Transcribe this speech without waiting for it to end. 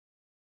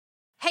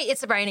Hey,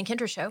 it's the Brian and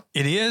Kendra Show.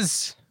 It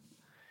is.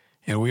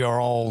 And we are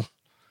all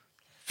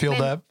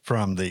filled up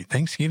from the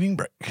Thanksgiving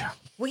break.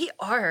 We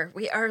are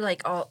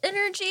like all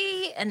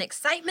energy and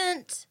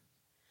excitement.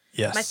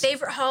 Yes. My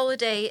favorite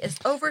holiday is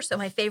over, so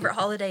my favorite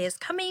holiday is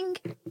coming.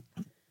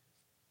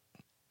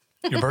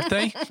 Your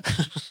birthday?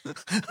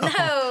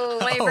 No,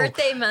 my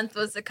birthday month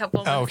was a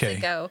couple months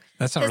ago.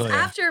 That's not really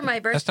after my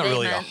birthday That's not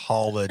really month, a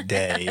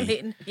holiday. I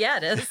mean, yeah,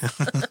 it is.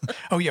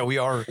 Oh, yeah, we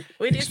are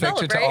We do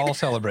expected celebrate. to all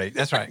celebrate.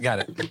 That's right. Got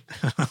it.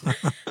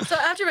 So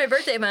after my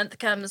birthday month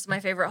comes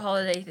my favorite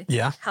holiday,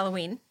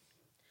 Halloween.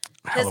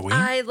 Because Halloween?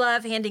 I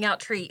love handing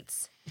out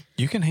treats.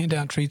 You can hand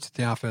out treats at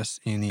the office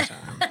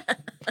anytime.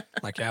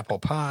 Like apple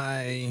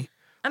pie.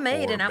 I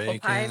made or an apple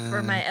pie for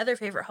bacon. my other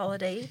favorite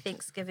holiday,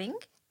 Thanksgiving.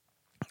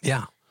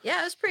 Yeah.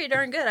 Yeah, it was pretty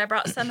darn good. I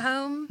brought some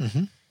home,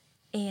 Mm-hmm.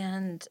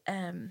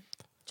 and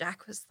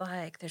Jack was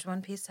like, "There's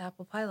one piece of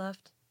apple pie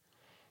left,"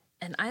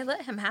 and I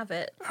let him have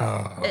it.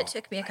 Oh, It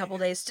took me a couple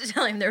days to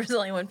tell him there was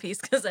only one piece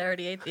because I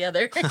already ate the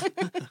other.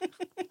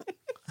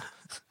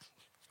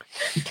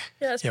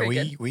 Yeah, it's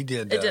pretty good. we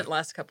did. It didn't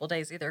last a couple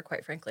days either,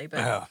 quite frankly, but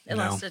it no.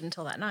 lasted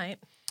until that night.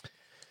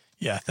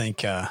 Yeah, I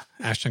think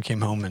Ashton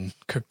came home and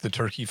cooked the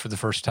turkey for the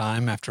first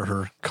time after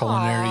her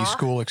culinary Aw.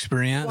 school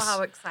experience.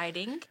 Wow,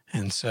 exciting!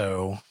 And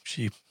so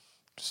she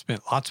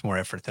spent lots more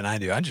effort than I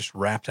do. I just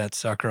wrap that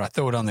sucker. I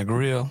throw it on the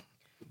grill,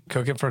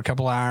 cook it for a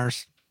couple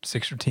hours,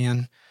 6 or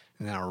 10,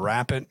 and then I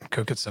wrap it,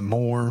 cook it some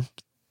more.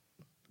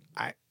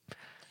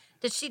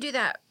 Did she do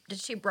that? Did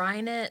she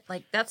brine it?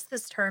 Like, that's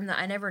this term that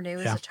I never knew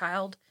as a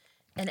child,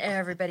 and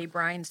everybody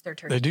brines their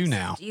turkey. They do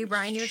now. Do you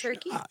brine your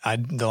turkey?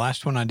 The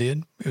last one I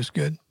did, it was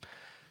good.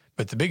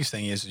 But the biggest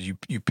thing is you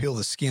peel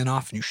the skin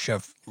off and you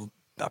shove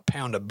a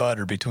pound of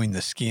butter between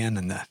the skin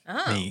and the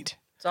meat.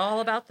 It's all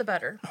about the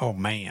butter. Oh,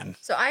 man.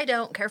 So I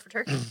don't care for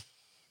turkey.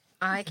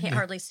 I can't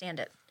hardly stand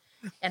it.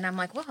 And I'm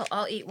like, well,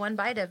 I'll eat one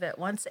bite of it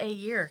once a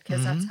year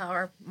because that's how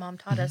our mom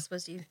taught us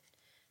was you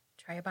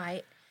try a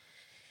bite.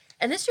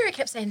 And this year I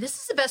kept saying, this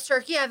is the best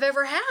turkey I've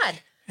ever had.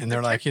 And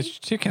they're like, it's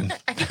chicken.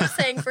 I kept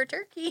saying for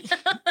turkey.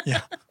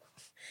 Yeah.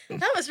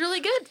 That was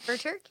really good for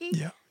turkey.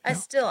 Yeah. I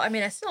still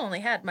only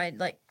had my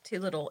like two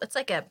little, it's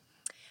like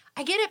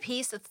I get a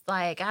piece that's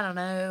like, I don't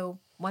know,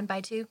 1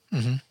 by 2.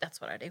 Mm-hmm.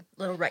 That's what I do.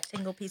 Little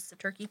rectangle piece of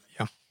turkey.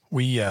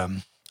 Yeah.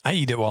 I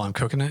eat it while I'm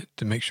cooking it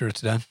to make sure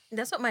it's done.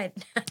 That's what my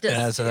dad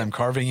does. As I'm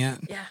carving it.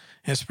 Yeah.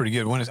 It's pretty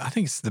good. I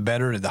think it's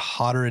the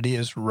hotter it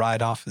is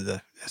right off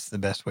that's the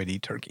best way to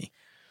eat turkey.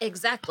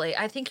 Exactly.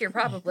 I think you're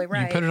probably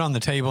right. You put it on the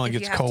table and it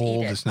If you gets have to eat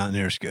cold. it. It's not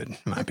near as good, in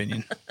my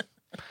opinion.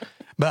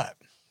 But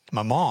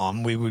my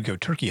mom, we would go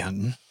turkey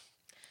hunting.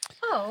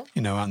 Oh.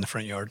 Out in the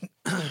front yard.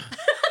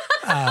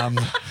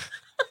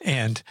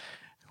 And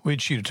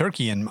we'd shoot a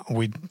turkey and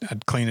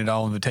I'd clean it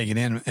all and take it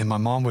in. And my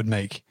mom would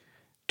make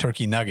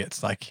turkey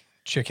nuggets, like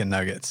chicken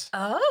nuggets.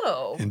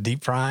 Oh. And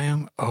deep fry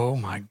them. Oh,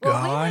 my Well,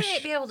 gosh. we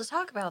might be able to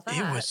talk about that.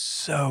 It was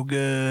so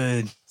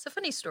good. It's a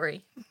funny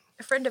story.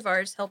 A friend of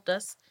ours helped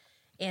us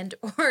and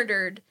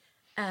ordered,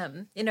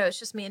 it's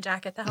just me and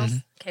Jack at the house.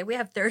 Mm-hmm. Okay, we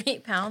have 30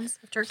 pounds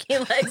of turkey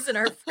legs in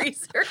our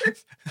freezer.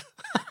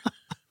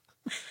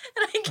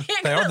 And I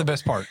can't They are the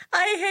best part.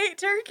 I hate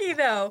turkey,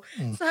 though.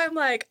 So I'm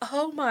like,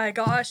 oh, my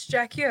gosh,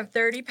 Jack, you have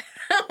 30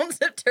 pounds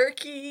of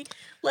turkey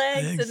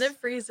legs in the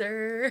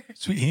freezer.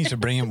 Sweet. He needs to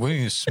bring them. We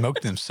need to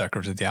smoke them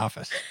suckers at the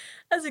office.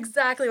 That's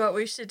exactly what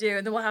we should do.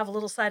 And then we'll have a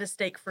little side of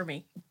steak for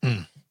me.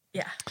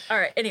 Yeah. All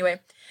right. Anyway.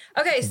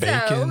 Okay,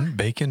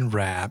 Bacon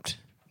wrapped,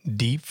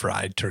 deep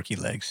fried turkey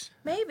legs.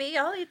 Maybe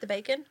I'll eat the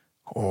bacon.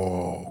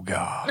 Oh,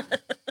 God.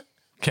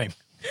 Okay.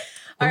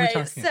 All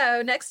right,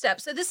 so next up.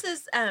 So this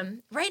is,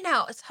 right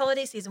now, it's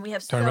holiday season. We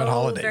have Talking about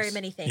holidays. very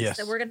many things. Yes.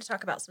 So we're going to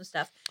talk about some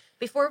stuff.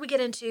 Before we get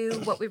into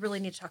what we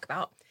really need to talk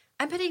about,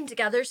 I'm putting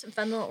together some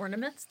fun little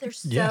ornaments. They're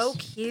so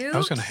cute. I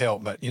was going to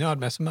help, but I'd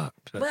mess them up.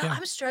 But, Well,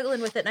 I'm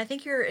struggling with it, and I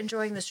think you're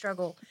enjoying the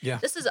struggle. Yeah.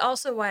 This is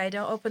also why I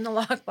don't open the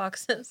lock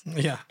boxes.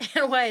 Yeah.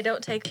 And why I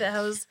don't take the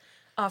hose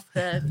off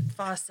the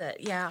faucet.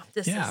 Yeah,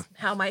 this is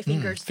how my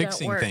fingers don't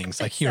Fixing work. things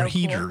like It's your so cool.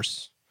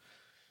 heaters.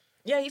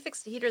 Yeah, you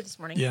fixed the heater this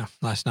morning. Yeah,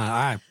 last night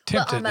I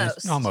attempted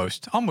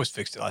almost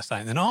fixed it last night,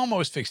 and then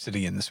almost fixed it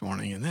again this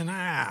morning, and then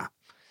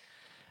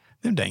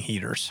them dang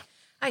heaters.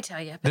 I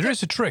tell you. There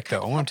is a trick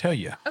though. I want to tell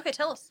you. Okay,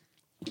 tell us.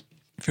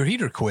 If your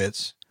heater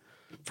quits,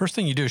 first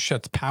thing you do is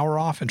shut the power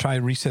off and try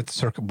to reset the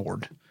circuit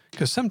board,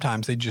 because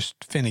sometimes they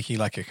just finicky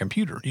like a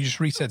computer. You just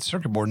reset the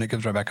circuit board and it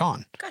goes right back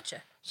on.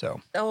 Gotcha. So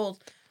The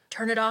old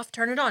turn it off,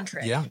 turn it on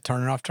trick. yeah,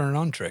 turn it off, turn it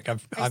on trick.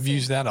 I've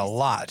used that a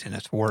lot and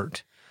it's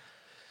worked.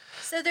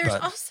 So there's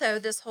also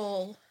this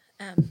whole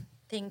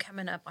thing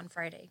coming up on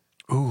Friday.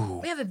 Ooh,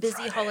 We have a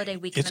busy holiday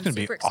weekend. It's going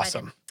to be super excited.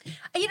 awesome.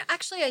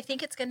 Actually, I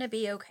think it's going to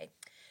be okay.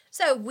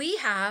 So we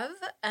have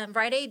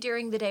Friday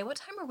during the day. What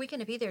time are we going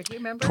to be there? Do you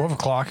remember? 12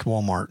 o'clock,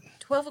 Walmart.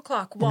 12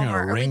 o'clock, gonna Walmart.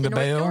 Are we ring the the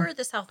north bell. door or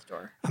the south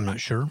door? I'm not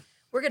sure.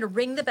 We're going to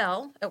ring the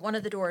bell at one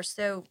of the doors.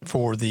 So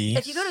For the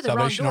if you go to the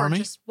Salvation wrong door, Army.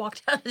 just walk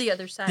down to the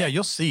other side. Yeah,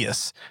 you'll see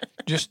us.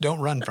 Just don't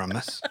run from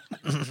us.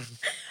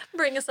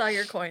 Bring us all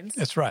your coins.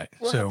 That's right.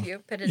 We'll help you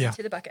put it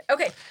into the bucket.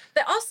 Okay.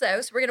 But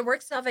also, so we're going to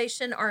work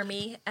Salvation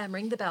Army,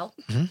 ring the bell.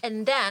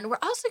 And then we're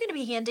also going to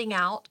be handing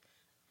out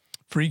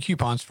free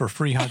coupons for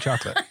free hot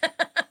chocolate.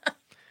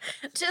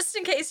 Just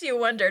in case you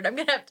wondered, I'm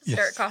going to have to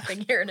start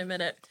coughing here in a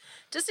minute.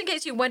 Just in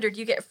case you wondered,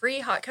 you get free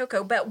hot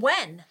cocoa. But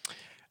when?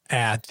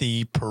 At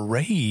the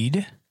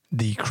parade,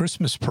 the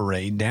Christmas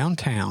parade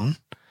downtown,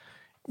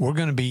 we're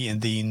going to be in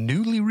the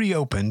newly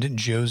reopened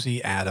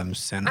Josie Adams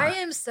Center. I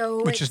am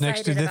so which is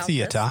next to the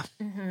theater.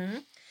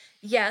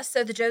 Yes,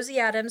 so the Josie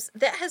Adams,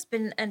 that has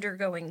been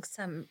undergoing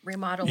some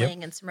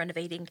remodeling and some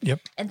renovating.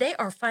 And they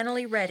are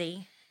finally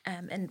ready.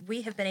 And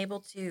we have been able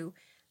to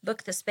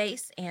book the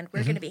space, and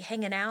we're going to be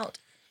hanging out.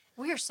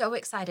 We are so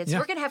excited. So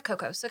we're going to have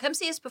cocoa. So come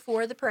see us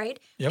before the parade.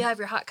 You'll have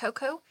your hot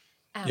cocoa.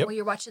 While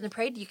you're watching the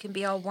parade, you can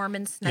be all warm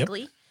and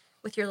snuggly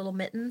with your little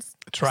mittens.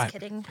 That's Just right.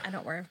 kidding. I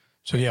don't wear.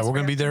 So, we're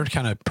going to be there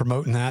kind of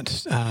promoting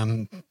that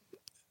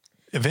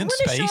event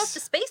space. Show off the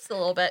space a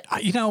little bit.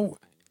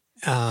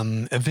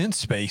 Event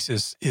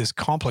space is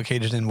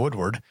complicated in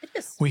Woodward. It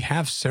is. We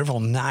have several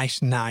nice,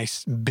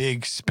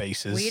 big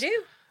spaces. We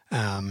do.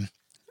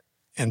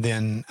 And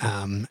then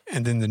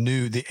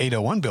the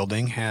 801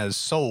 building has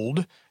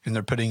sold, and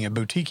they're putting a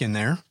boutique in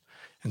there,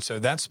 and so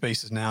that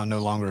space is now no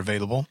longer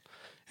available.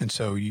 And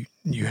so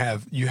you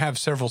have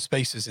several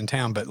spaces in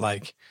town, but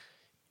like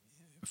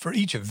for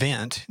each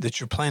event that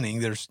you're planning,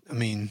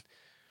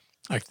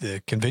 like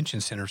the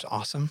convention center is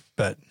awesome,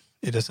 but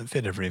it doesn't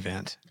fit every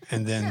event.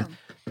 And then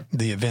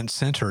the event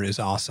center is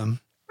awesome,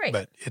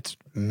 but it's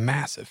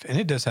massive, and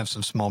it does have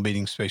some small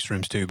meeting space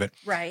rooms too. But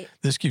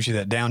this gives you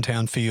that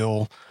downtown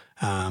feel.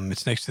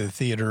 It's next to the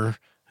theater.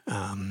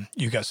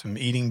 You got some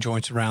eating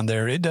joints around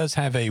there. It does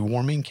have a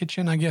warming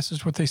kitchen, I guess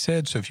is what they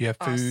said. So if you have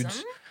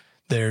foods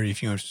there,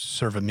 if you want to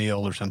serve a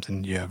meal or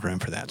something, you have room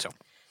for that.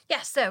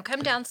 So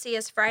come down, see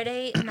us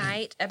Friday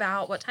night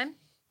about what time?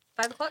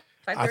 5 o'clock?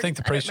 5:30? I think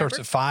the parade starts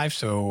at 5,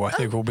 so I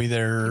think we'll be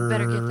there. You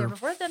better get there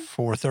before then.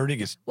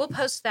 4:30. We'll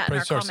post that in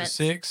our comments.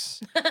 Parade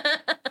starts at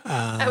 6.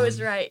 I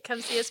was right.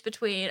 Come see us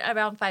between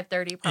around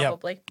 5:30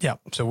 probably.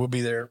 Yep. So we'll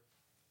be there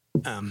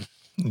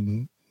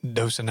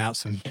dosing out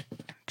some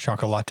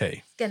chocolate.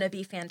 It's going to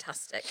be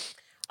fantastic.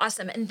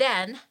 Awesome. And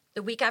then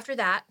the week after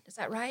that, is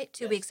that right?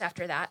 2 weeks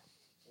after that.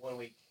 1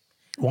 week.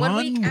 1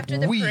 week after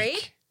the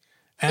parade.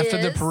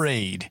 After the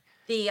parade.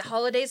 The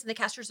Holidays and the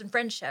Casters and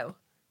Friends show.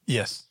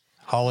 Yes.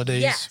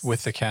 Holidays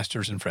with the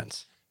Casters and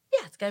Friends.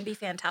 Yeah, it's going to be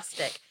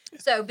fantastic.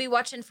 So be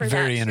watching for that.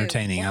 Very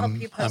entertaining.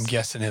 I'm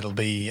guessing it'll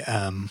be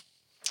a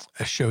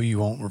show you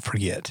won't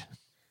forget.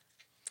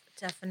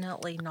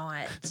 Definitely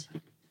not.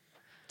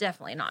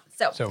 Definitely not.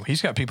 So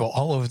he's got people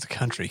all over the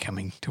country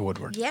coming to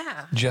Woodward.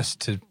 Yeah. Just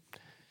to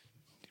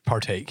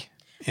partake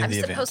in the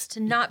event. I'm supposed to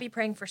not be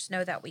praying for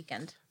snow that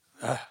weekend.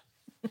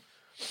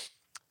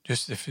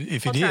 Just if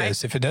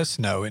it does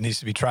snow, it needs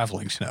to be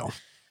traveling snow.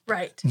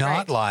 Right.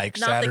 Not like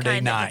not Saturday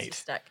the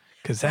night.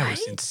 Because that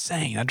was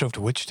insane. I drove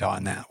to Wichita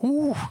on that.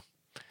 Ooh.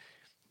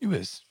 It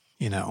was,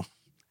 it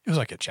was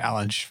like a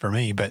challenge for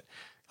me. But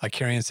like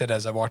Carrie said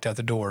as I walked out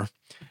the door,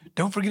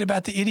 don't forget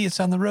about the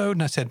idiots on the road.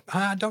 And I said,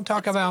 don't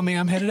talk about me.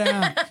 I'm headed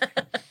out.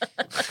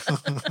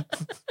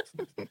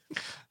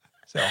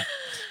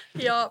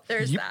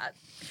 There's that.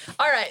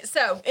 All right.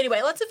 So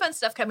anyway, lots of fun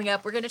stuff coming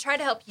up. We're going to try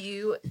to help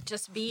you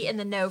just be in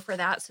the know for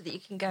that so that you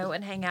can go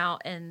and hang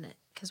out, and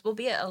because we'll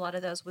be at a lot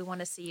of those. We want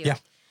to see you. Yeah.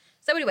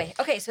 So anyway,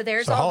 okay. So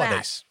there's all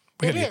holidays.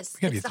 that. It's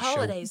the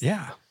holidays. Show.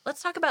 Yeah.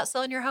 Let's talk about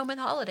selling your home in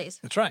the holidays.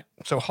 That's right.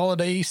 So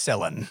holiday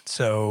selling.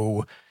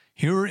 So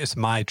here is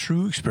my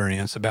true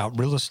experience about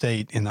real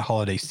estate in the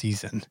holiday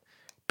season.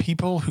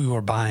 People who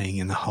are buying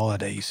in the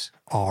holidays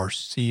are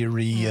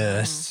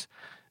serious.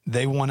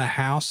 They want a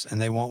house,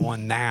 and they want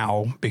one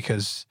now,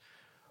 because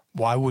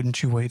why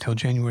wouldn't you wait till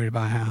January to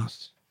buy a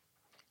house?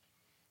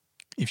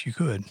 If you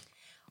could.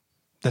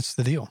 That's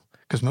the deal.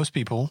 Because most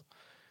people,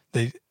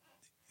 they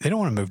don't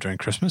want to move during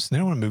Christmas. They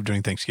don't want to move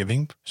during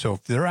Thanksgiving. So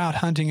if they're out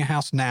hunting a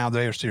house now,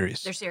 they are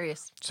serious. They're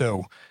serious.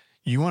 So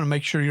you want to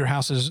make sure your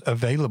house is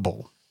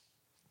available.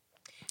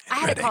 I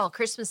had a call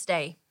Christmas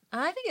Day.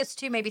 I think it's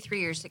 2, maybe 3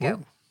 years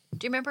ago. Ooh.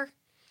 Do you remember?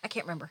 I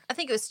can't remember. I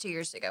think it was 2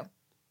 years ago.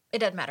 It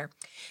doesn't matter.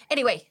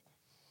 Anyway,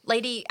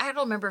 lady, I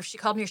don't remember if she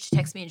called me or she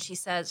texted me, and she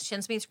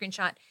sends me a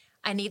screenshot.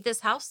 I need this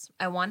house.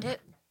 I want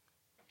it.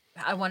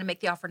 I want to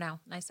make the offer now.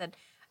 And I said,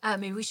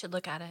 maybe we should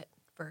look at it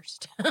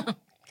first.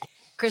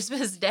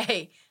 Christmas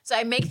Day. So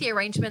I make the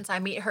arrangements. I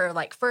meet her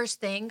like first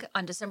thing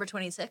on December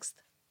 26th.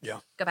 Yeah.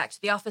 Go back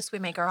to the office. We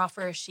make our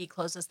offer. She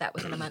closes that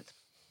within a month.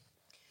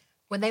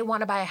 When they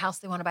want to buy a house,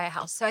 they want to buy a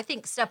house. So I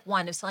think step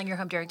 1 of selling your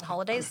home during the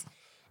holidays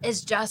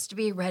is just to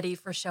be ready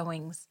for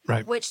showings.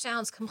 Right. Which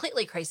sounds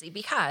completely crazy,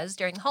 because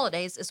during the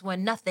holidays is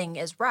when nothing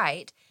is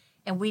right.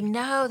 And we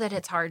know that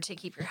it's hard to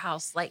keep your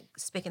house like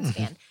spick and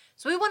span.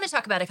 So we want to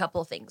talk about a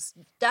couple of things.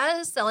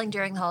 Does selling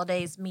during the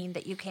holidays mean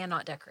that you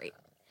cannot decorate?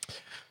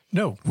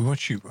 No, we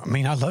want you. I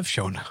mean, I love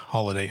showing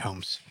holiday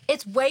homes.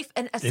 It's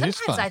and sometimes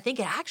fun. I think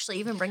it actually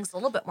even brings a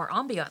little bit more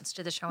ambiance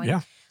to the showing.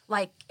 Yeah.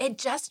 Like, it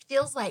just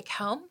feels like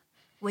home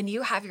when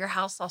you have your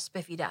house all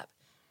spiffied up.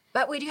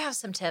 But we do have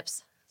some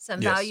tips,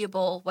 some Yes.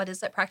 valuable,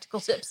 practical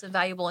tips and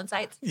valuable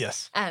insights.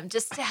 Yes.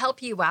 Just to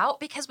help you out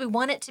because we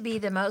want it to be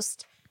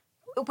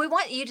we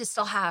want you to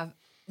still have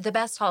the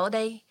best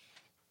holiday,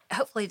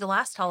 hopefully the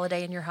last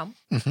holiday in your home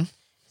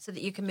so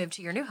that you can move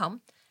to your new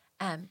home.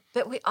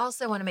 But we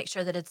also want to make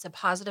sure that it's a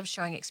positive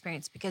showing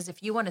experience because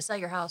if you want to sell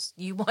your house,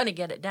 you want to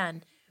get it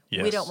done. We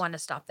Yes. don't want to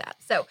stop that.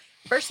 So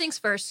first things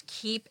first,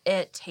 keep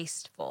it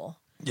tasteful.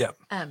 Yeah.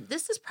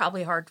 This is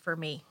probably hard for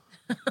me.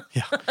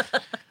 Yeah.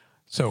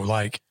 So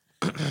like,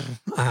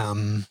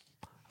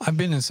 I've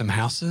been in some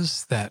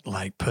houses that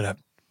like put up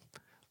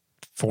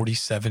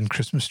 47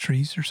 Christmas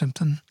trees or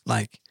something.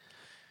 Like,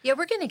 Yeah,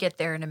 we're going to get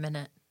there in a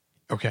minute.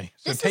 okay.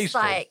 So This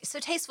tasteful.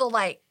 is tasteful,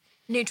 like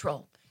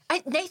neutral.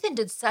 Nathan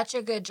did such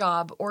a good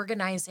job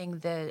organizing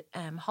the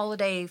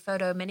holiday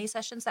photo mini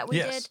sessions that we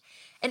Yes. did,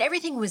 and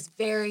everything was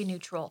very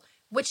neutral,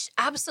 which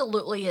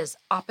absolutely is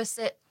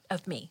opposite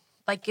of me.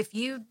 Like if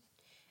you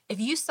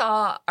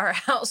saw our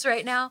house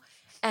right now,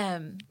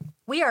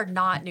 we are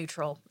not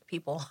neutral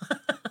people.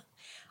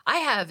 I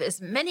have as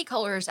many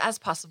colors as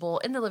possible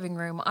in the living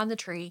room, on the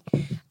tree,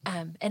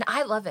 and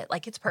I love it.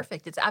 Like, it's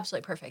perfect. It's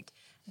absolutely perfect.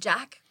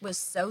 Jack was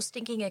so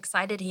stinking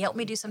excited. He helped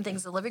me do some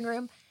things in the living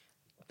room,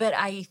 but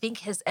I think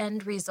his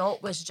end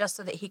result was just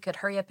so that he could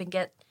hurry up and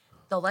get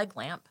the leg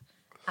lamp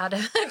out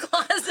of the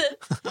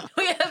closet.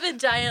 We have a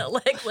giant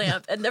leg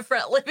lamp in the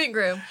front living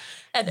room,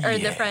 or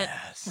in the front,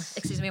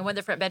 one of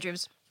the front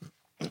bedrooms,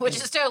 which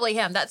is totally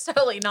him. That's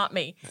totally not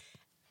me.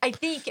 I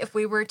think if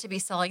we were to be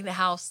selling the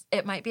house,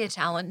 it might be a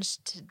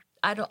challenge to,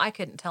 I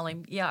couldn't tell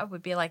him. Yeah, I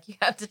would be like, you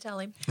have to tell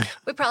him.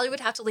 We probably would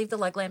have to leave the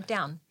leg lamp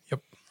down.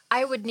 Yep.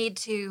 I would need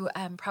to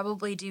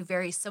probably do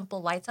very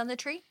simple lights on the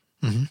tree.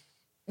 Mm-hmm.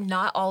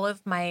 Not all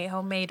of my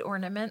homemade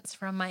ornaments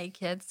from my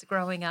kids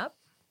growing up.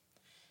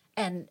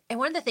 And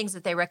one of the things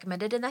that they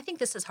recommended, and I think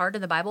this is hard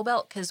in the Bible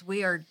Belt because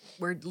we're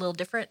a little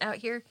different out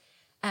here.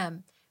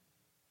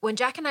 When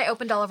Jack and I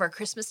opened all of our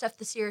Christmas stuff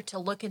this year to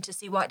look and to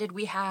see what did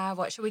we have,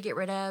 what should we get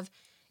rid of,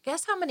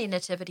 guess how many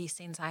nativity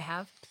scenes I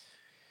have?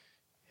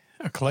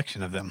 A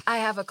collection of them. I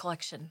have a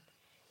collection.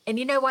 And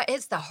you know what?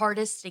 It's the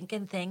hardest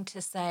stinking thing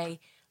to say,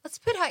 let's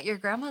put out your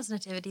grandma's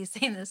nativity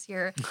scene this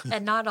year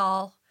and not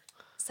all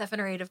 7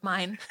 or 8 of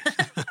mine.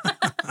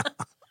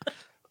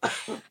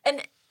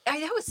 And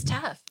that was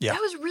tough. Yeah.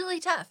 That was really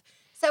tough.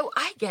 So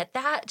I get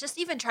that. Just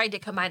even trying to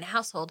combine a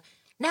household.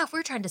 Now, if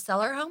we're trying to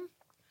sell our home,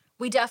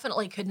 we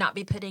definitely could not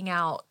be putting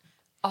out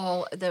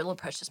all the Little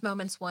Precious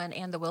Moments one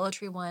and the Willow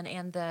Tree one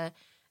and the,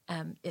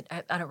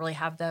 I don't really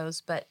have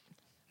those, but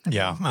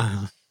Yeah.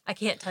 I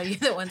can't tell you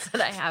the ones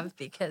that I have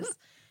because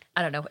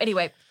I don't know.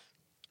 Anyway,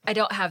 I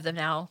don't have them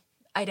now.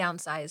 I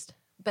downsized.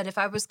 But if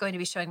I was going to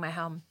be showing my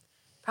home,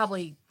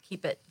 probably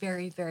keep it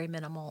very, very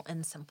minimal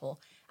and simple.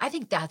 I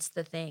think that's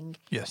the thing.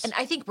 Yes. And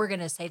I think we're going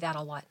to say that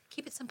a lot.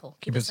 Keep it simple.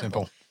 Keep it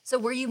simple. So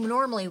where you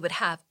normally would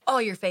have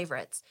all your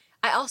favorites.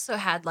 I also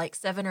had like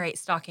 7 or 8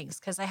 stockings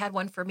because I had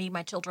one for me,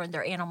 my children,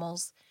 their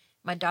animals.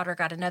 My daughter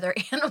got another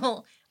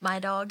animal, my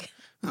dog.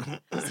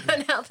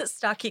 So now the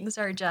stockings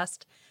are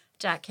just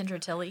Jack, Kendra,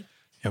 Tilly.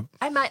 Yep.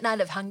 I might not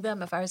have hung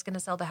them if I was going to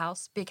sell the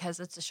house because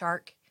it's a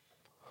shark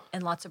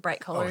and lots of bright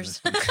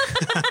colors.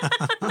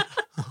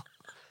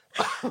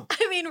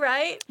 I mean,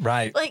 right?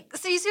 Right. Like,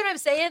 so you see what I'm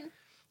saying?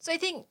 So I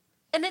think,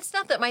 and it's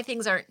not that my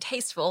things aren't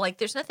tasteful. Like,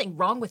 there's nothing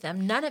wrong with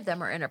them. None of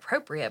them are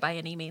inappropriate by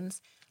any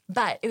means.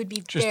 But it would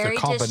be Just very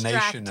the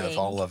combination distracting. of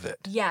all of it.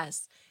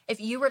 Yes. If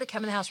you were to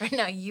come in the house right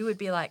now, you would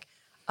be like,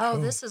 oh,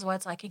 this is what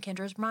it's like in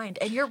Kendra's mind.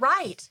 And you're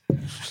right.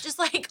 Just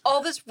like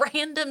all this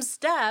random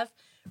stuff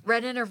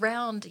running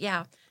around.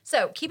 Yeah.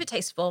 So keep it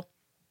tasteful.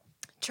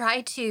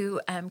 Try to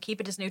keep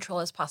it as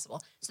neutral as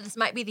possible. So this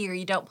might be the year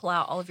you don't pull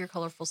out all of your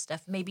colorful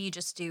stuff. Maybe you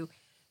just do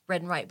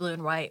red and white, blue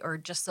and white, or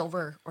just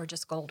silver, or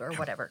just gold, or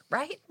whatever,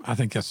 right? I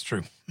think that's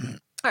true.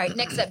 All right,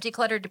 next up,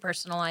 declutter,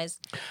 depersonalize.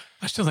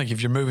 I still think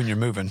if you're moving, you're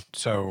moving.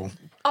 So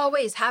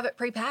Always have it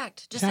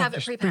pre-packed. Just have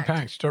it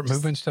pre-packed. Start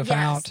moving stuff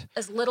out.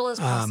 As little as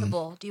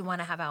possible do you want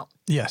to have out.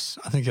 Yes,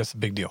 I think that's a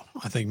big deal.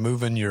 I think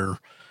moving your,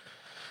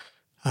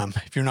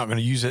 if you're not going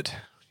to use it,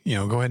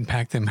 go ahead and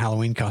pack them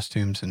Halloween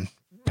costumes and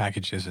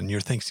packages and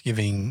your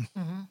Thanksgiving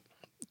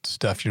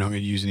stuff you're not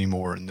going to use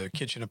anymore, and the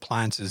kitchen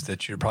appliances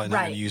that you're probably not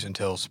going Right. to use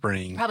until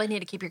spring. Probably need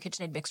to keep your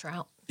KitchenAid mixer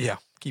out. Yeah,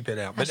 keep it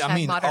out. Hashtag But I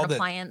mean, modern all that.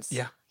 appliance.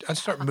 Yeah, I'd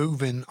start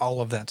moving all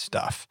of that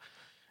stuff,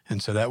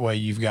 and so that way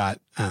you've got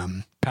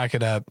pack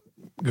it up,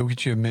 go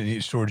get you a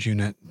mini storage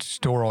unit,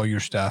 store all your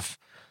stuff,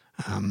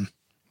 and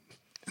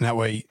that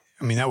way,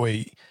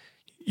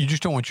 you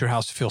just don't want your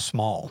house to feel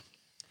small.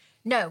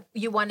 No,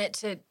 you want it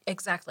to,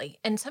 exactly.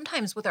 And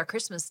sometimes with our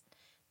Christmas,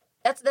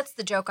 that's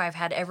the joke I've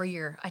had every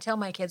year. I tell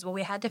my kids, well,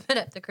 we had to put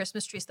up the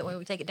Christmas tree so that when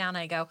we take it down,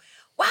 I go,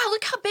 wow,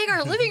 look how big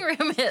our living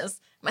room is.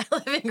 My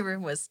living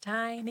room was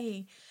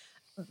tiny.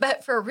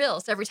 But for real,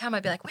 so every time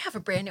I'd be like, we have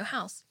a brand new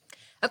house.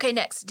 Okay,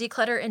 next,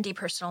 declutter and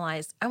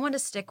depersonalize. I want to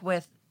stick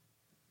with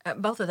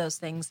both of those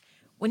things.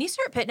 When you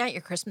start putting out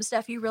your Christmas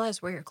stuff, you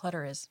realize where your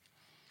clutter is.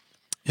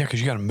 Yeah,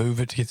 because you got to move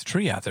it to get the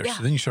tree out there. Yeah.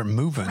 So then you start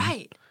moving.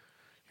 Right.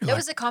 That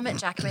was a comment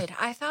Jack made.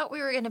 I thought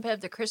we were going to put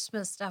up the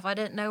Christmas stuff. I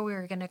didn't know we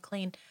were going to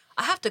clean.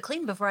 I have to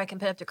clean before I can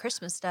put up the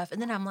Christmas stuff.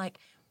 And then I'm like,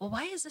 well,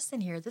 why is this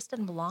in here? This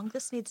doesn't belong.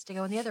 This needs to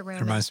go in the other room.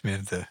 It reminds me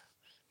of the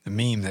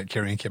meme that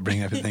Carrie kept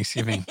bringing up at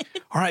Thanksgiving.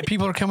 All right,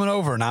 people are coming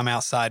over, and I'm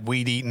outside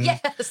weed eating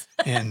Yes.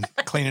 and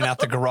cleaning out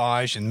the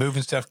garage and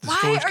moving stuff to the Why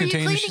storage are you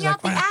containers. cleaning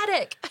out the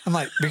attic? I'm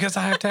like, because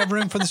I have to have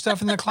room for the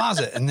stuff in the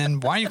closet. And then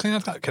why are you cleaning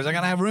out the closet? Because I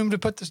got to have room to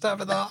put the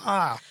stuff in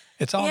the,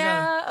 it's all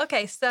Yeah.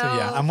 Okay. So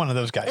yeah, I'm one of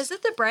those guys. Is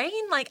it the brain?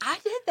 Like, I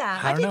did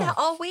that. I did that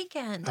all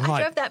weekend.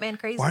 I drove that man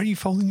crazy. Why are you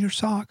folding your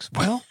socks?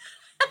 Well,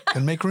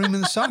 and make room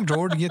in the sock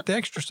drawer to get the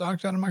extra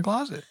socks out of my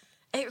closet.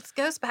 It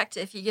goes back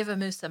to if you give a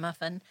moose a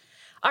muffin.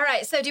 All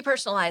right, so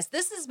depersonalized.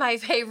 This is my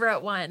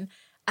favorite one.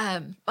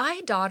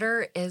 My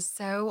daughter is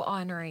so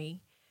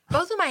ornery.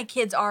 Both of my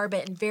kids are,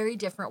 but in very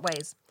different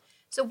ways.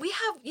 So we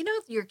have,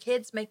 your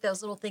kids make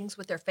those little things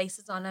with their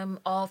faces on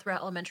them all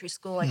throughout elementary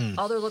school, like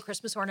all their little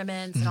Christmas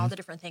ornaments and all the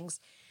different things.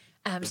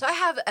 So I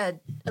have a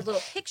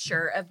little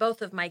picture of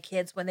both of my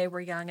kids when they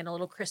were young in a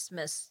little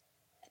Christmas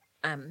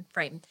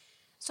frame.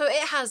 So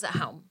it has at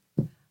home.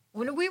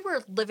 When we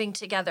were living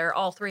together,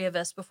 all three of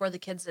us, before the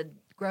kids had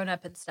grown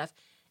up and stuff,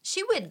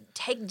 she would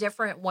take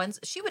different ones.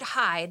 She would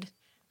hide,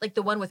 like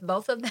the one with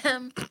both of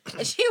them,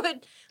 and she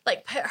would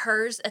like put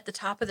hers at the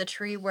top of the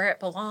tree where it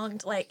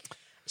belonged. Like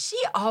she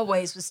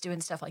always was doing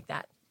stuff like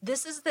that.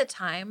 This is the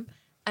time,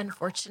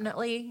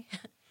 unfortunately,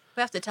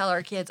 we have to tell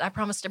our kids, I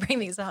promise to bring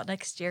these out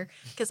next year,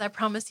 because I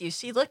promise you,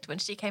 she looked when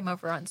she came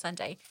over on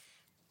Sunday.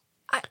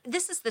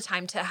 This is the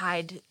time to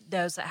hide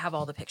those that have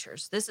all the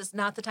pictures. This is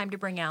not the time to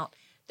bring out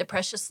the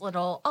precious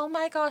little, oh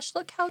my gosh,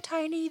 look how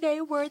tiny they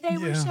were. They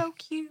were so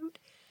cute.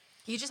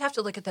 You just have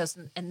to look at those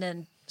and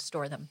then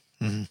store them.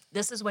 Mm-hmm.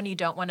 This is when you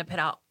don't want to put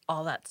out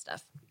all that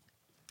stuff.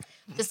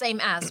 The same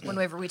as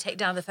whenever we take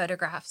down the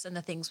photographs and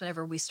the things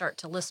whenever we start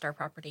to list our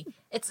property.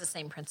 It's the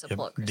same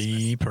principle at Christmas.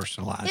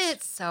 Depersonalized.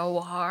 It's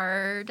so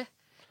hard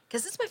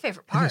because it's my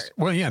favorite part.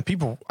 Well, yeah,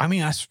 people,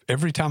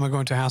 every time I go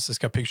into a house that's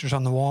got pictures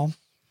on the wall,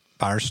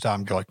 buyers stop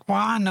and go like, well,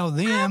 I know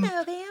them.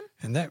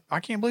 And I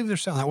can't believe they're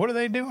selling that. What are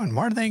they doing?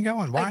 Where are they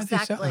going? Why are they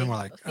selling? And we're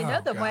like, if you know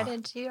them, why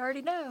didn't you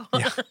already know?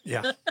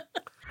 Yeah.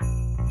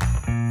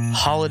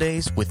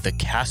 Holidays with the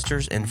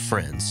Casters and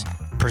Friends,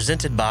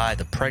 presented by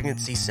the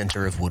Pregnancy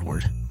Center of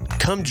Woodward.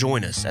 Come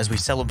join us as we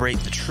celebrate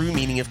the true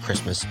meaning of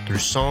Christmas through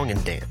song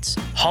and dance.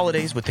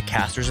 Holidays with the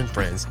Casters and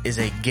Friends is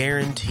a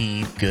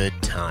guaranteed good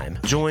time.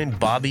 Join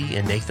Bobby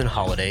and Nathan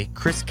Holiday,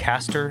 Chris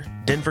Castor,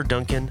 Denver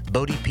Duncan,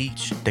 Bodie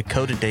Peach,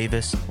 Dakota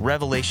Davis,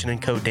 Revelation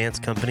 & Co. Dance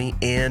Company,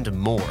 and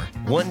more.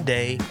 One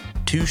day,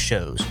 2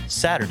 shows.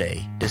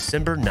 Saturday,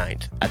 December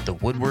 9th at the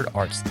Woodward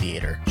Arts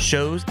Theater.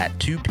 Shows at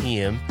 2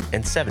 p.m.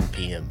 and 7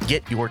 p.m.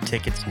 Get your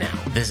tickets now.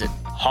 Visit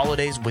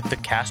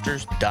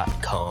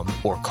holidayswiththecasters.com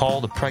or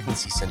call the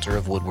Pregnancy Center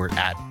of Woodward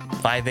at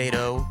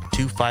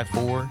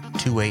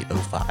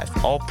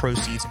 580-254-2805. All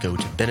proceeds go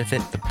to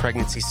benefit the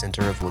Pregnancy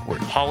Center of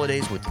Woodward.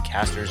 Holidays with the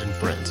Casters and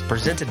Friends,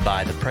 presented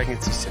by the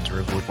Pregnancy Center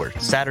of Woodward.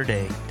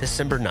 Saturday,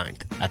 December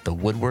 9th at the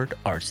Woodward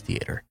Arts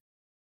Theater.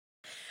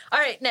 All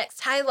right,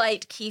 next,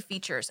 highlight key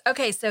features.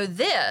 Okay, so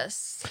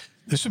this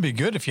would be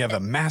good if you have a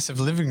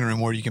massive living room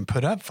where you can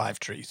put up 5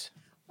 trees.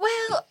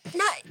 Well,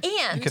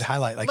 you could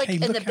highlight like hey,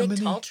 in look the how big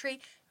many... tall tree.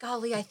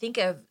 Golly, I think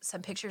of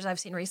some pictures I've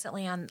seen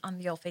recently on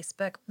the old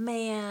Facebook.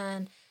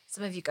 Man,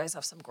 some of you guys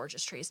have some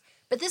gorgeous trees.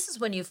 But this is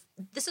when you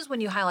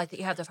highlight that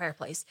you have the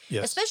fireplace.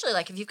 Yes. Especially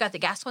like if you've got the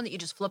gas one that you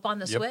just flip on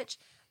the switch.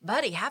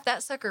 Buddy, have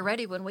that sucker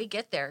ready when we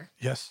get there.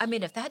 Yes. I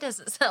mean, if that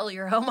doesn't sell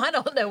your home, I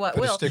don't know what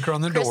will. Put a sticker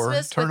on the door.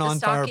 Turn on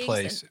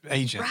fireplace.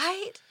 Agent.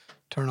 Right?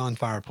 Turn on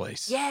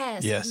fireplace.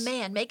 Yes.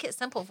 Man, make it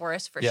simple for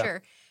us for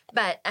sure.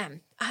 But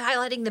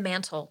highlighting the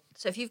mantle.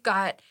 So if you've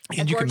got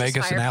and you can make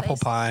us an apple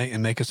pie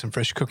and make us some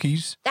fresh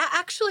cookies. That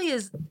actually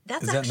is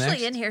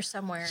actually in here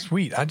somewhere.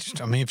 Sweet.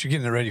 If you're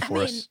getting it ready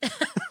for us.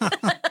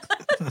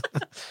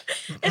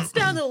 It's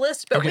down the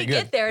list, but we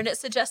get there and it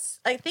suggests,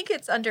 I think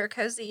it's under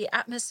cozy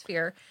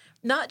atmosphere.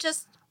 Not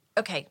just,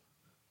 okay,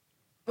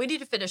 we need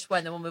to finish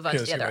one, then we'll move on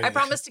to the other. I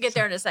promise to get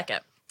there in a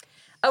second.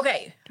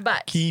 Okay,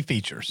 but. Key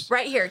features.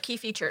 Right here, key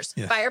features.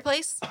 Yes.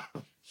 Fireplace,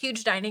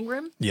 huge dining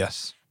room.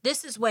 Yes.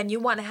 This is when you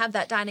want to have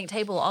that dining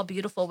table all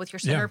beautiful with your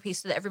centerpiece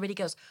so that everybody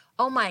goes,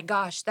 oh my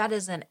gosh, that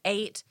is an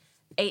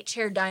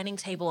 8-chair dining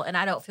table and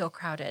I don't feel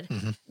crowded.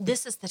 Mm-hmm.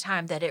 This is the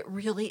time that it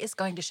really is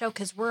going to show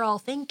because we're all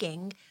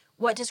thinking,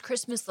 what does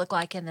Christmas look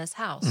like in this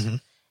house? Mm-hmm.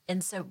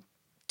 And so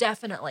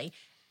definitely,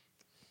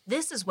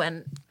 this is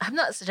when, I'm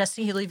not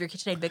suggesting you leave your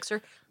KitchenAid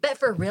mixer, but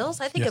for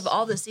reals, I think of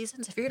all the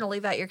seasons, if you're going to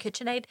leave out your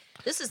KitchenAid,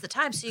 this is the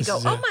time. So you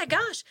go, oh my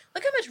gosh,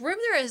 look how much room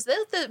there is.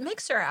 Let the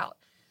mixer out.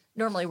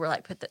 Normally we're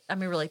like,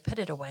 really put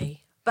it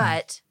away.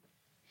 But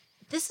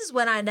this is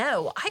when I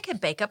know I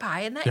could bake a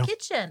pie in that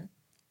kitchen.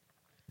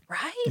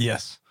 Right?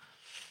 Yes.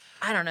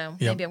 I don't know.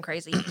 Maybe I'm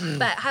crazy.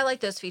 But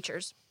highlight those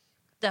features.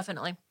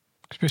 Definitely.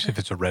 Especially if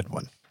it's a red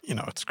one.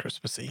 It's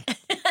Christmassy.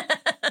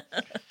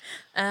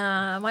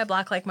 My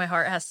black like my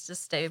heart has to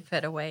stay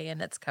put away in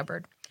its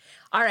cupboard.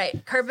 All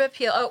right, curb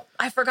appeal. Oh,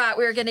 I forgot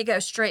we were going to go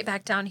straight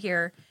back down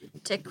here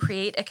to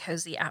create a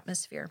cozy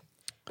atmosphere.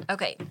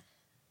 Okay.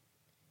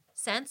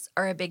 Scents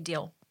are a big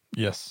deal.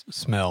 Yes.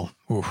 Smell.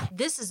 Oof.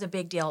 This is a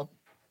big deal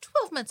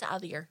 12 months out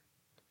of the year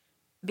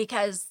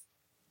because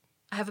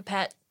I have a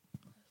pet.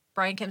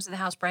 Brian comes to the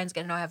house. Brian's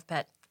going to know I have a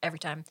pet every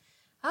time.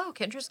 Oh,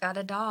 Kendra's got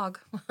a dog.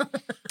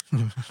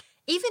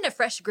 Even a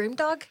fresh groomed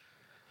dog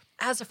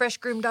has a fresh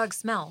groomed dog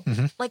smell.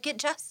 Like it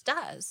just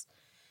does.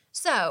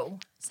 So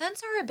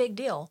scents are a big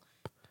deal.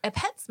 A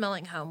pet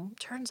smelling home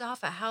turns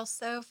off a house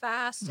so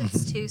fast.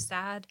 It's too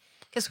sad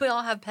because we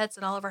all have pets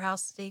and all of our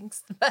house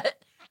stinks, but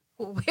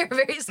we're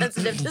very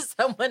sensitive to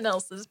someone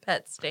else's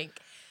pet stink.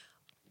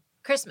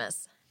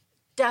 Christmas.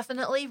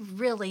 Definitely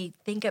really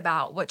think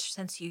about which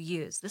scents you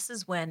use. This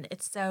is when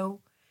it's so,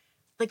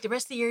 like the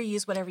rest of the year, you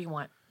use whatever you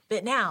want.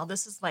 But now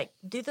this is like,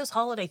 do those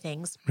holiday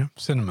things. Yep.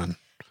 Cinnamon.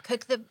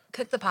 Cook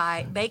the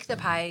pie, bake the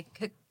pie,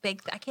 I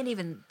can't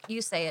even,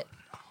 you say it.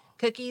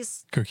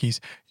 Cookies.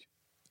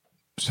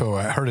 So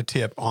I heard a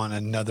tip on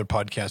another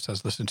podcast I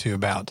was listening to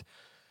about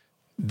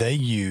they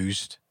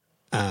used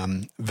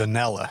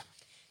vanilla.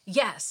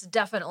 Yes,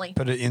 definitely.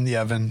 Put it in the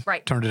oven.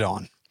 Right. Turned it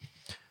on.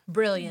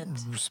 Brilliant.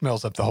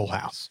 Smells up the whole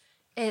house.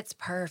 It's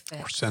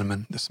perfect. Or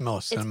cinnamon. The smell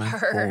of cinnamon. It's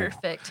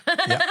perfect.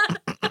 Yep.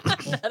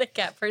 I'm not a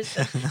cat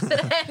person,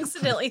 but I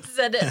accidentally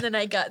said it and then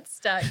I got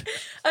stuck.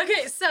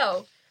 Okay,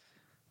 so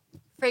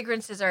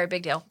fragrances are a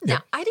big deal.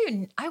 Yep.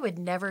 Now, I would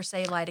never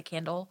say light a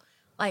candle.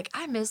 Like,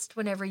 I missed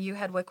whenever you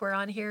had Wickware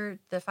on here,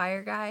 the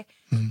fire guy.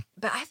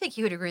 But I think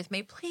you would agree with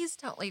me. Please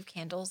don't leave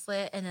candles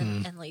lit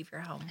and leave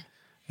your home.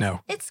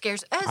 No. It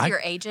scares, as your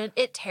agent,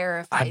 it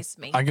terrifies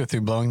me. I go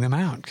through blowing them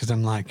out because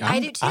I'm like, I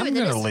do too, I'm and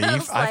then going to it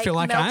leave. smells I feel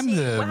like I'm melty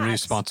the wax.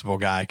 responsible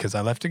guy because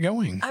I left it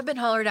going. I've been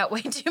hollered out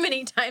way too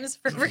many times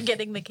for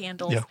forgetting the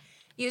candles. Yeah.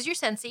 Use your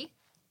Scentsy.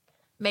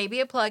 Maybe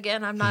a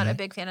plug-in. I'm not a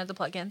big fan of the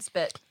plug-ins,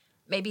 but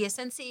maybe a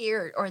Scentsy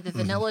or the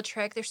vanilla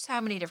trick. There's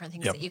so many different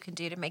things that you can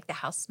do to make the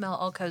house smell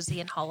all cozy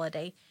and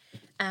holiday.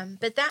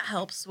 But that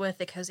helps with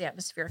the cozy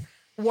atmosphere.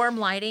 Warm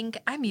lighting.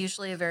 I'm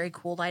usually a very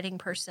cool lighting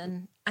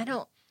person. I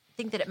don't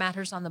think that it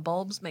matters on the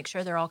bulbs. Make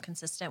sure they're all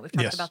consistent. We've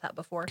talked about that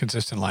before.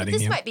 Consistent But lighting.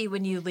 this might be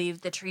when you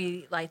leave the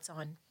tree lights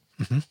on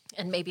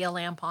and maybe a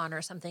lamp on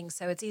or something.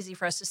 So it's easy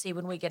for us to see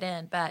when we get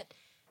in, but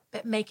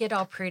make it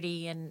all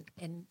pretty and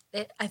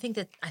I think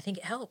it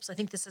helps. I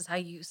think this is how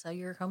you sell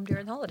your home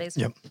during the holidays.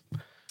 Yep.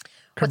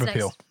 Curb What's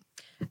appeal.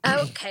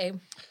 next? Okay.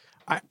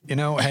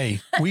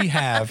 Hey, we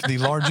have the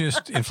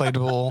largest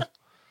inflatable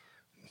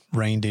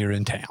reindeer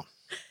in town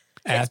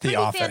at the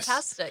office.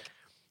 Fantastic.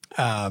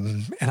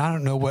 And I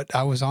don't know what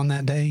I was on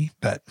that day,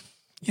 but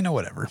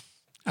whatever.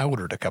 I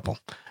ordered a couple.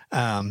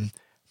 But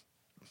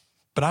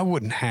I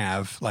wouldn't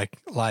have like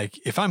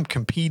if I'm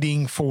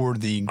competing for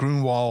the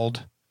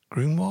Griswold.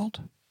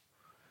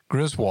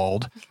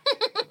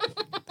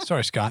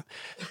 Sorry, Scott.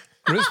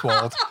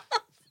 Griswold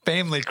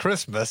family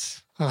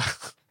Christmas.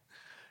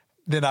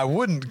 Then I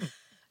wouldn't.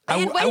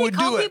 I would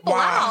do it.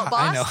 Wow, boss.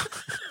 I know.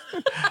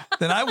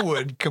 Then I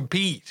would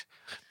compete.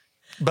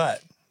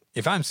 But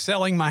if I'm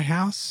selling my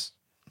house,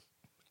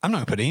 I'm not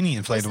going to put any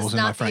inflatables in my front This is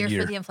not the year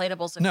yard. for the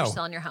inflatables if No. you're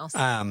selling your house.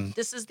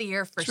 This is the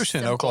year for Especially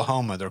in simple.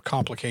 Oklahoma, they're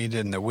complicated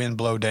and the wind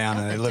blow down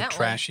and they look Evidently.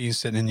 trashy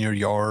sitting in your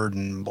yard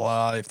and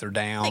blah if they're Like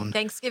down.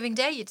 Thanksgiving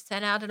Day, you'd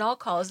send out an all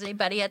calls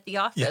anybody at the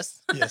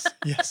office.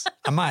 Yes.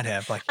 I might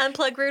have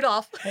Unplug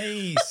Rudolph.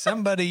 hey,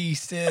 somebody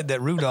said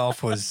that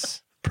Rudolph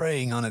was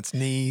praying on its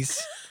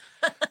knees.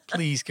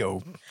 Please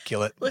go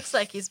kill it. Looks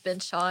like he's been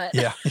shot.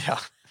 Yeah.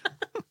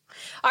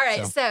 All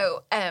right,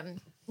 so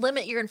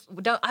limit your.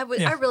 I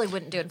really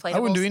wouldn't do inflatables. I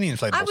wouldn't do any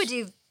inflatables. I would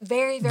do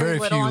very, very, Very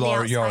little few on the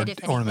outside, yard if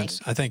anything. ornaments.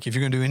 I think if you're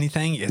going to do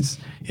anything, it's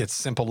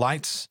simple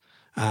lights.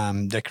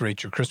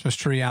 Decorate your Christmas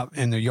tree out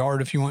in the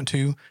yard if you want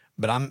to.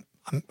 But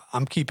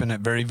I'm keeping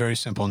it very, very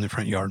simple in the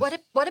front yard.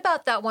 What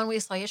about that one we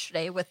saw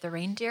yesterday with the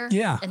reindeer?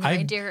 Yeah, and the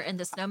reindeer and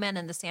the snowmen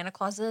and the Santa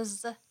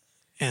Clauses.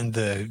 And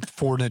the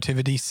 4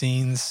 nativity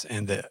scenes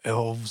and the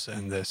elves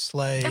and the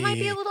sleigh. That might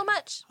be a little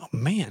much. Oh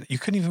man, you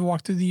couldn't even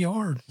walk through the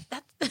yard.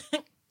 That's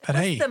But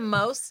hey, the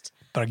most.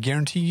 but I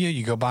guarantee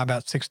you go by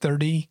about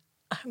 6:30,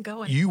 I'm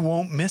going. you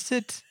won't miss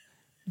it.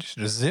 Just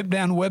zip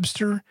down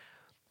Webster.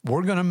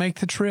 We're gonna make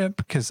the trip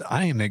because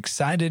I am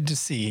excited to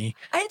see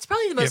It's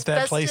probably the most if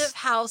that place festive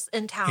house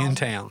in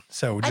town.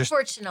 So just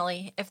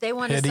Unfortunately, if they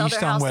want to head sell east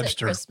their on house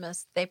Webster. at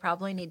Christmas, they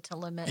probably need to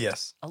limit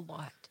a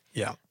lot.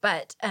 yeah.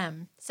 But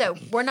so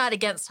we're not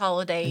against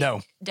holiday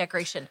No.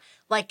 decoration.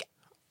 Like,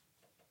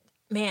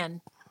 man,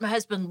 my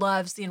husband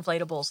loves the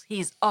inflatables.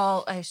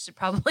 I should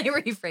probably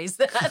rephrase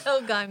that.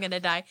 Oh God, I'm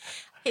gonna die.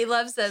 He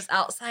loves those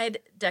outside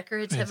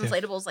decorative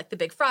inflatables, like the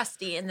big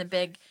Frosty and the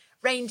big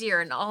reindeer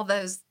and all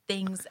those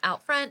things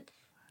out front.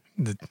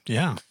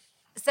 Yeah.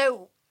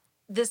 So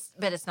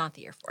but it's not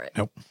the year for it.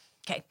 Nope.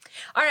 Okay.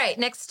 All right.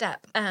 Next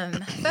step.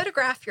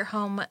 Photograph your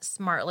home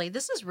smartly.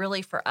 This is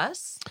really for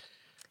us.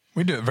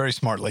 We do it very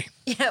smartly.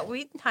 Yeah,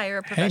 we hire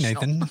a Hey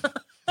professional. Nathan,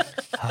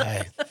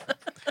 Hi,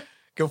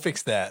 go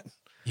fix that.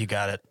 you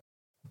got it.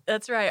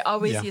 That's right.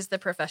 Always Yeah. use the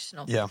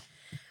professional. Yeah.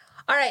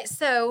 All right.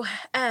 So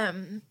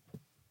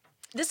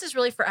this is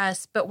really for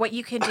us, but what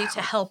you can do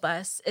to help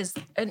us is,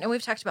 and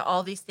we've talked about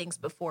all these things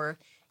before,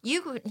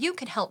 you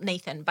can help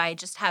Nathan by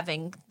just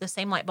having the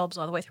same light bulbs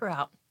all the way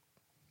throughout.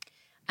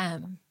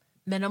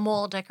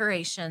 Minimal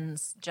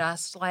decorations,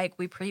 just like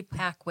we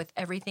pre-pack with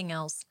everything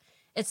else.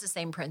 It's the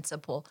same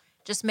principle.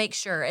 Just make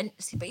sure. And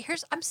see, but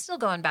I'm still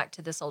going back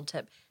to this old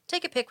tip.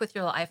 Take a pic with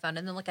your little iPhone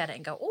and then look at it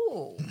and go,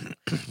 oh,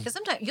 because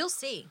sometimes you'll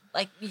see,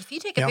 like if you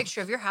take a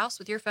picture of your house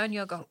with your phone,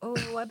 you'll go,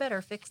 oh, I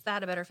better fix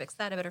that. I better fix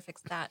that. I better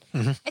fix that.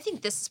 I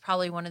think this is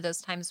probably one of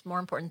those times more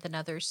important than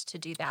others to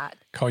do that.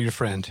 Call your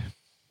friend.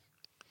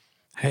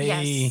 Hey,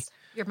 yes,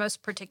 your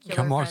most particular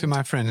come walk friend. to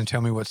my friend and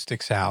tell me what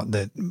sticks out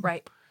that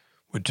Right.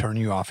 would turn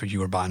you off if you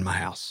were buying my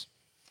house.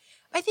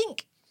 I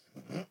think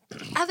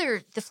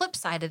the flip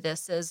side of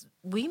this is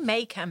we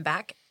may come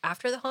back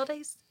after the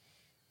holidays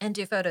and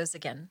do photos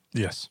again.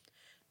 Yes.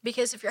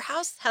 Because if your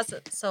house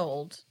hasn't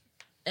sold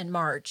in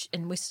March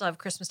and we still have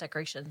Christmas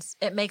decorations,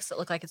 it makes it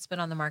look like it's been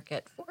on the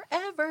market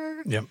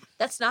forever. Yep.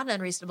 That's not an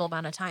unreasonable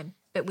amount of time,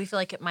 but we feel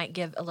like it might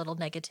give a little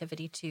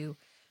negativity to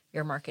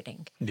your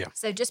marketing. Yeah.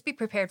 So just be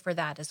prepared for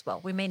that as well.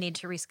 We may need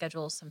to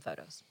reschedule some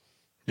photos.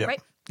 Yep.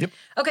 Right? Yep.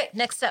 Okay,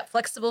 next step,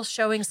 flexible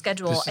showing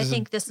schedule. I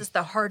think this is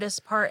the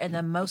hardest part and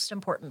the most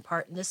important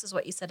part. And this is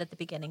what you said at the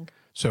beginning.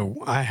 So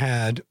I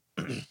had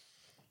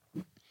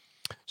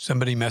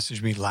somebody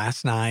message me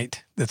last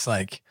night that's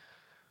like,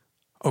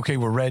 okay,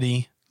 we're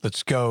ready.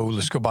 Let's go.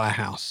 Let's go buy a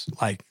house.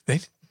 Like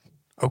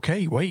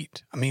okay,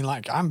 wait. I mean,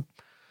 like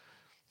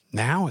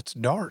now it's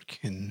dark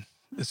and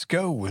let's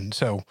go. And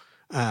so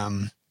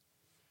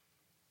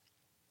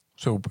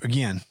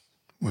again,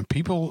 when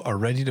people are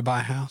ready to buy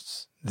a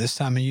house this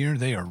time of year,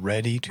 they are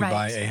ready to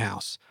buy a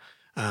house.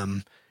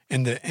 And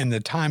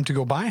the time to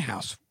go buy a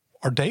house,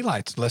 our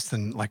daylight's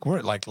we're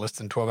at less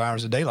than 12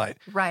 hours of daylight.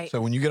 Right. So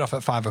when you get off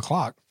at 5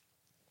 o'clock,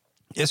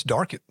 it's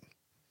dark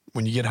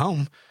when you get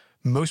home.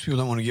 Most people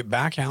don't want to get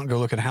back out and go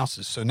look at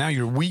houses. So now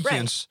your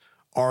weekends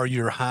are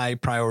your high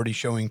priority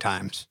showing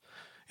times.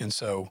 And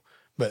so,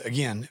 but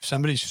again, if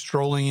somebody's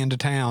strolling into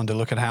town to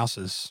look at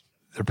houses,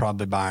 they're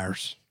probably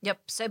buyers. Yep.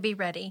 So be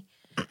ready.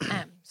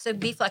 So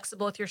be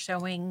flexible with your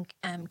showing.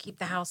 Keep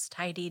the house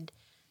tidied.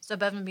 So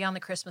above and beyond the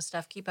Christmas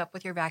stuff, keep up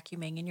with your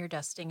vacuuming and your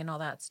dusting and all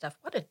that stuff.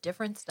 What a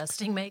difference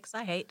dusting makes.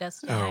 I hate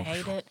dusting. I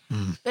hate it.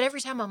 But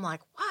every time I'm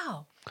like,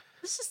 wow,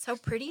 this is so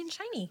pretty and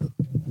shiny.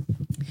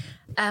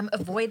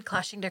 Avoid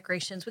clashing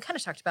decorations. We kind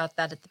of talked about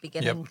that at the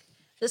beginning.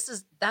 Yep.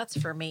 That's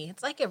for me.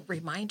 It's like a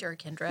reminder,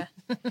 Kendra.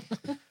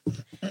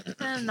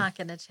 I'm not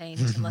going to change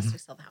unless we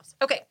sell the house.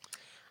 Okay.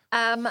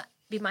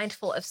 Be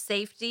mindful of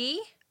safety.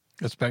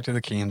 It's back to the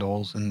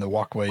candles and the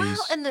walkways. Well,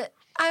 and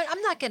I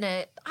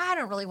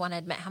don't really want to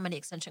admit how many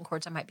extension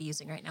cords I might be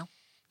using right now.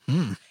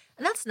 And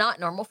that's not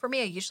normal for me.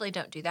 I usually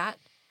don't do that.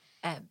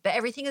 But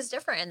everything is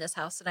different in this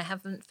house, and I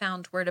haven't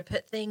found where to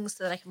put things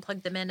so that I can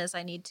plug them in as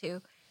I need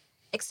to.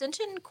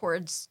 Extension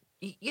cords,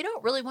 you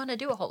don't really want to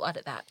do a whole lot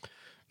of that.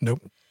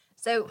 Nope.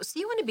 So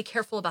you want to be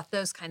careful about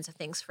those kinds of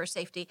things for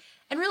safety.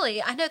 And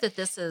really, I know that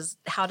this is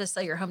how to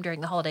sell your home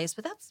during the holidays,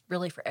 but that's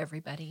really for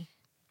everybody.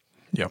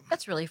 Yep.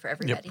 That's really for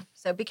everybody. Yep.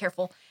 So be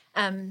careful.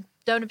 Don't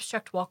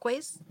obstruct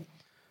walkways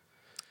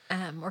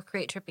or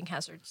create tripping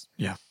hazards.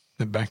 Yeah.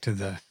 Back to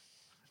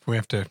if we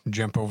have to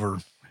jump over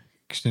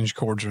extension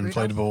cords or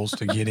inflatables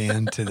to get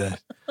into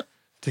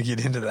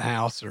the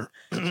house or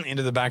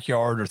into the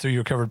backyard or through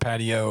your covered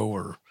patio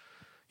or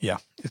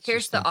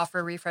Here's the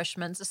offer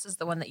refreshments. This is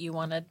the one that you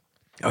wanted.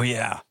 Oh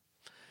yeah.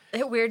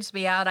 It weirds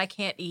me out. I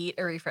can't eat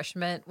a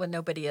refreshment when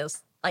nobody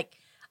is. Like,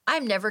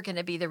 I'm never going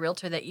to be the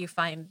realtor that you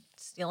find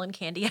stealing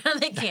candy out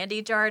of the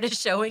candy jar at a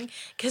showing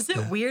because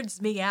it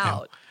weirds me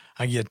out.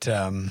 I get,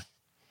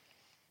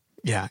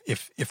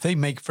 if they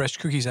make fresh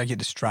cookies, I get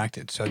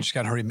distracted. So I just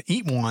got to hurry and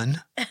eat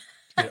one, get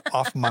it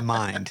off my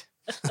mind.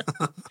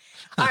 All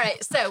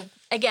right. So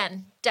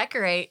again,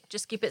 decorate,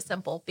 just keep it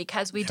simple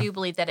because we do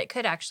believe that it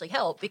could actually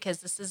help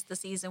because this is the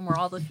season where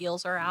all the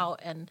feels are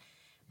out. And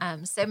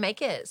so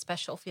make it a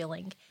special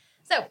feeling.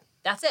 So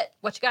that's it.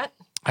 What you got?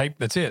 Hey,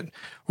 that's it.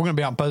 We're going to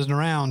be out buzzing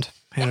around,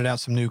 handing out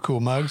some new cool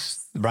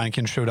mugs,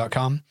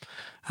 thebriankendershow.com.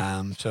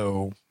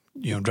 So,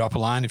 drop a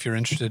line if you're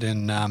interested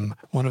in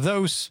one of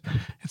those.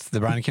 It's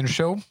the Brian and Kendra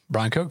Show.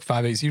 Brian Cook,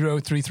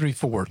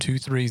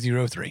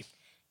 580-334-2303.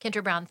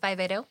 Kendra Brown,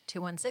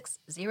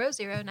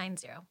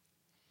 580-216-0090.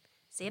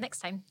 See you next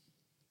time.